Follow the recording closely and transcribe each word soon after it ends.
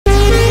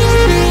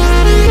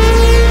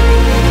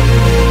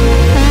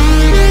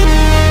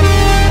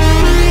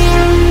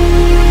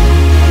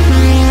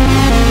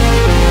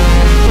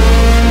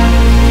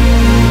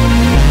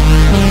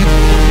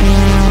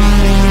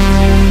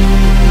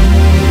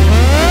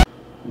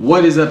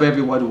What is up,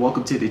 everyone?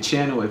 Welcome to the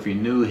channel. If you're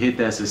new, hit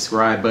that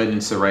subscribe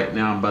button. So right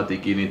now I'm about to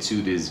get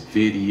into this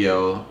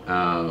video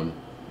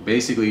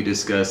basically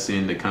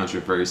discussing the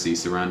controversy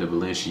surrounding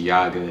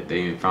Balenciaga.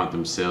 They found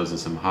themselves in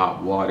some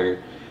hot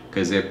water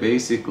because they're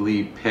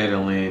basically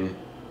peddling,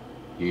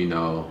 you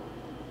know,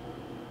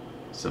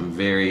 some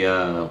very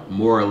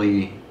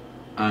morally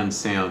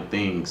unsound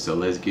things. So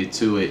let's get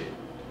to it.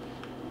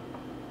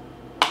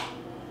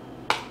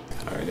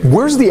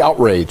 Where's the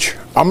outrage?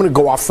 I'm going to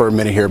go off for a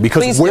minute here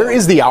because where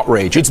is the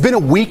outrage? It's been a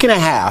week and a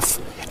half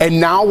and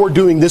now we're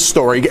doing this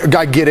story.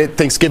 I get it.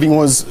 Thanksgiving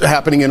was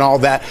happening and all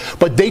that,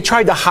 but they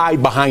tried to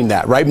hide behind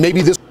that, right?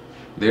 Maybe this.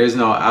 There's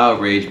no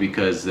outrage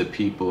because the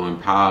people in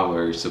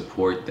power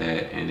support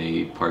that and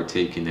they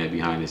partake in that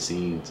behind the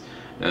scenes.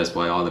 That's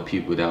why all the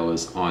people that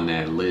was on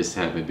that list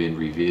haven't been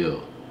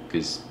revealed,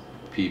 because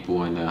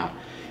people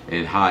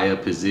in high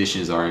up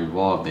positions are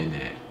involved in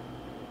that.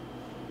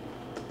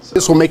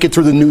 This will make it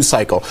through the news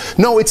cycle.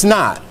 No, it's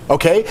not,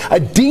 okay?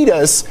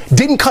 Adidas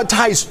didn't cut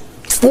ties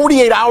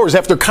 48 hours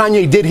after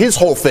Kanye did his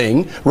whole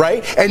thing,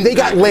 right? And they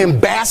got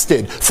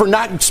lambasted for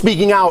not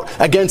speaking out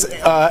against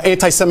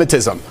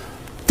anti-Semitism.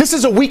 This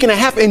is a week and a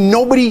half and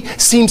nobody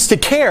seems to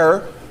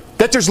care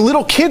that there's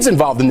little kids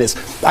involved in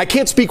this. I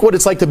can't speak what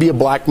it's like to be a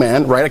black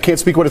man, right? I can't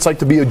speak what it's like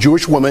to be a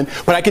Jewish woman,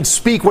 but I can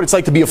speak what it's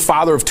like to be a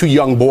father of two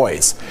young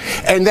boys.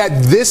 And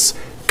that this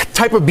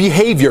type of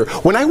behavior.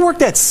 When I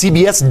worked at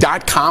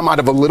CBS.com out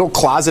of a little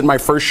closet my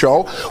first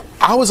show,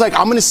 I was like,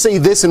 I'm going to say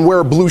this and wear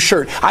a blue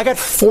shirt. I got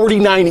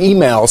 49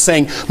 emails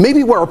saying,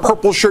 maybe wear a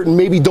purple shirt and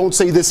maybe don't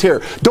say this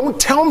here. Don't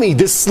tell me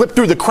this slipped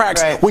through the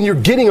cracks when you're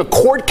getting a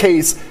court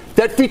case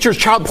that features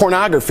child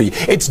pornography.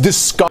 It's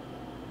disgusting.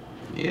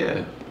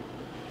 Yeah.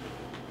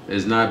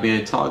 It's not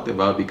being talked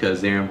about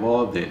because they're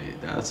involved in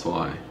it. That's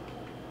why.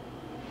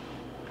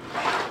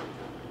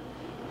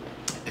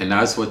 And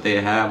that's what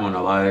they have on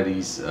a lot of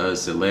these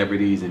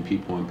celebrities and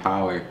people in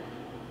power.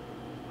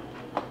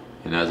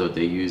 And that's what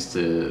they use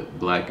to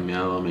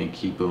blackmail them and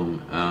keep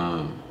them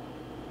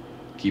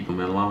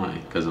in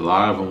line. Because a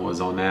lot of them was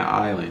on that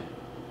island.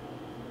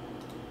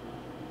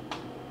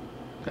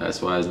 That's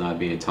why it's not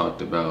being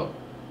talked about.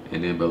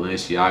 And then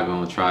Balenciaga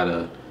gonna try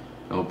to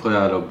put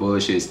out a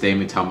bullshit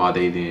statement talking about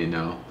they didn't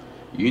know.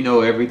 You know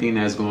everything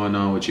that's going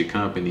on with your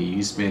company.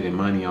 You spending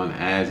money on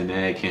ads and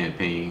ad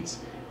campaigns.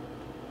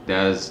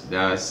 That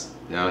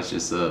was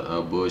just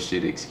a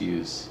bullshit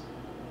excuse.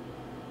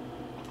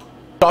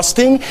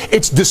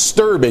 It's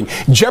disturbing.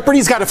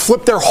 Jeopardy's got to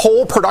flip their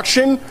whole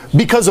production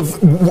because of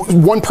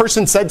one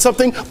person said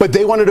something, but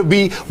they wanted to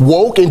be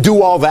woke and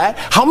do all that.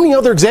 How many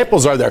other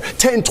examples are there?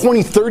 10,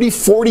 20, 30,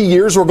 40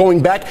 years we're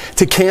going back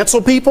to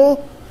cancel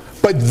people?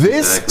 But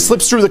this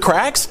slips through the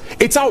cracks.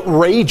 It's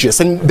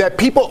outrageous. And that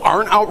people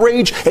aren't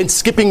outraged and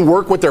skipping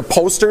work with their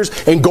posters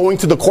and going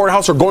to the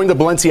courthouse or going to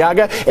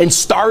Balenciaga and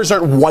stars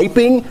aren't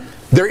wiping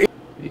their...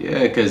 Yeah,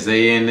 because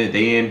they in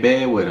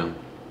bed with them.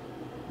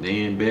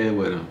 They in bed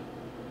with them.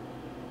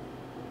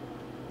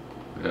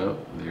 Well,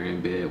 they're in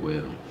bed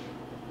with them.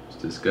 It's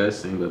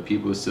disgusting, but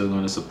people are still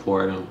going to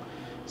support them,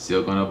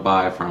 still going to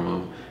buy from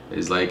them.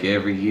 It's like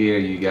every year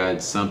you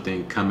got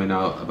something coming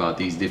out about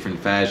these different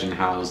fashion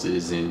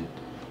houses and,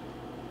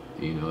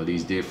 you know,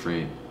 these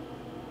different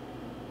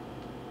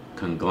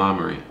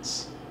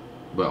conglomerates.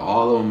 But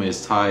all of them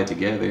is tied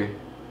together.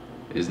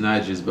 It's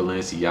not just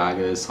Balenciaga,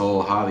 it's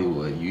whole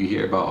Hollywood. You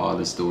hear about all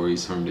the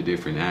stories from the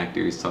different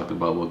actors talking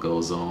about what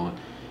goes on,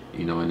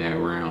 you know, in that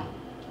realm.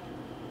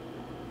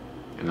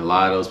 And a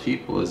lot of those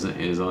people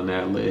is on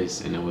that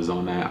list and it was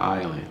on that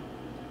island.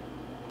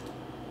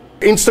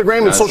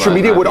 Instagram and social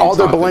media with all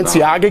their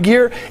Balenciaga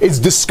gear is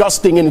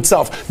disgusting in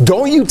itself.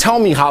 Don't you tell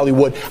me,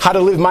 Hollywood, how to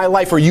live my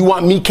life, or you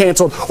want me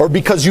canceled, or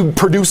because you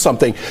produce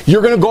something.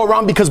 You're going to go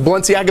around because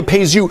Balenciaga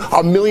pays you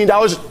 $1 million,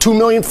 $2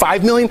 million,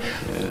 $5 million?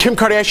 Yeah. Kim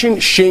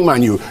Kardashian, shame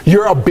on you.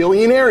 You're a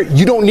billionaire.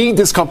 You don't need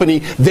this company.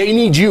 They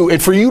need you.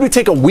 And for you to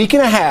take a week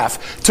and a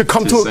half to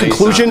come to a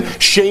conclusion,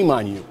 shame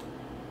on you.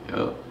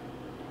 Yep.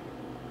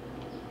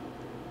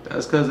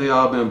 That's because they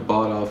all been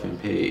bought off and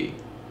paid.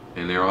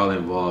 And they're all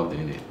involved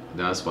in it.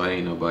 That's why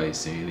ain't nobody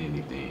saying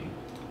anything.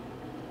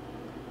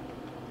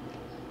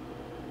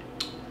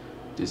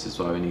 This is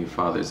why we need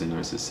fathers in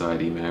our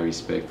society. Mad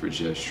respect for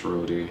just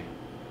Schroeder.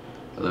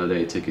 I love that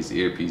he took his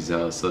earpiece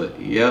out. So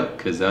yep,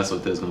 because that's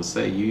what that's gonna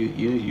say.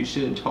 You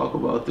shouldn't talk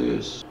about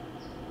this.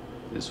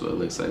 This is what it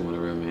looks like when a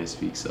real man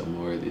speaks up.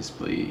 More of this,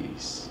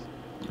 please.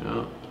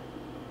 Yep.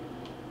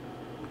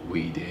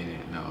 We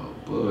didn't know.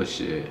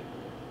 Bullshit.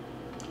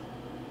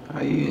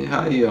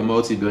 How you a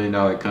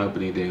multi-billion-dollar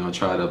company then gonna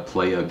try to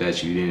play up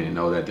that you didn't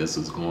know that this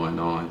was going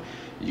on?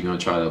 You're gonna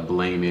try to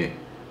blame it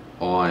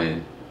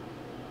on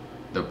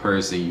the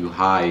person you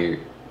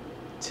hired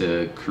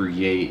to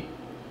create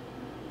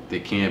the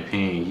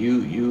campaign.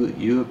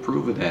 You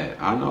approve of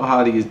that. I know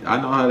how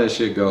that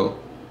shit go.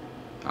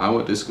 I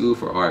went to school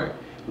for art.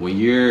 When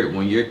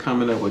you're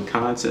coming up with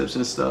concepts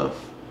and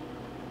stuff,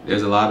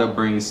 there's a lot of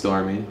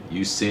brainstorming.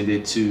 You send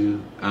it to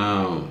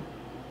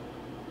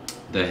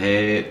the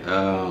head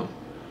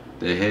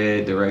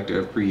director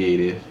of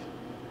creative.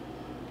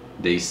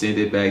 They send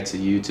it back to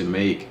you to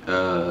make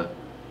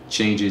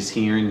changes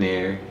here and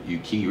there. You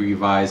keep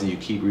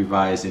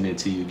revising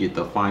until you get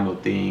the final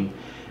thing,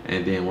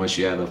 and then once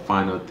you have the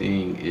final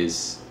thing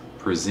is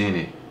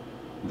presented,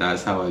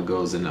 that's how it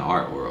goes in the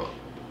art world.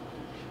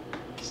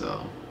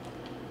 So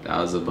that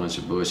was a bunch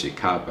of bullshit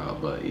cop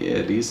out. But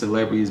yeah, these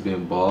celebrities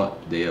been bought.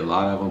 A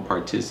lot of them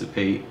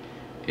participate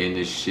in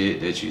the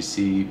shit that you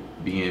see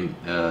being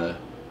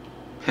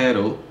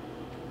peddled,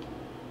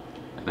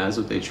 and that's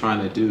what they're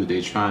trying to do.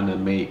 They're trying to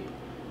make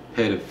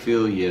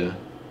pedophilia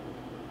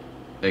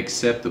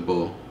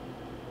acceptable.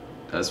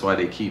 That's why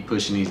they keep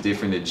pushing these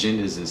different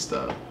agendas and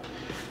stuff.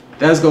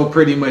 That's gonna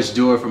pretty much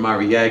do it for my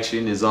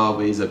reaction. As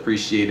always,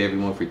 appreciate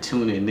everyone for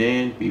tuning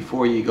in.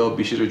 Before you go,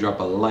 be sure to drop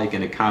a like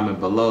and a comment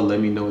below.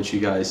 Let me know what you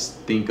guys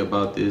think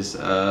about this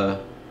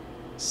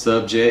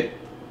subject.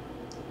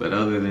 But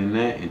other than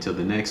that, until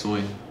the next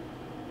one,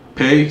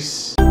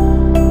 peace.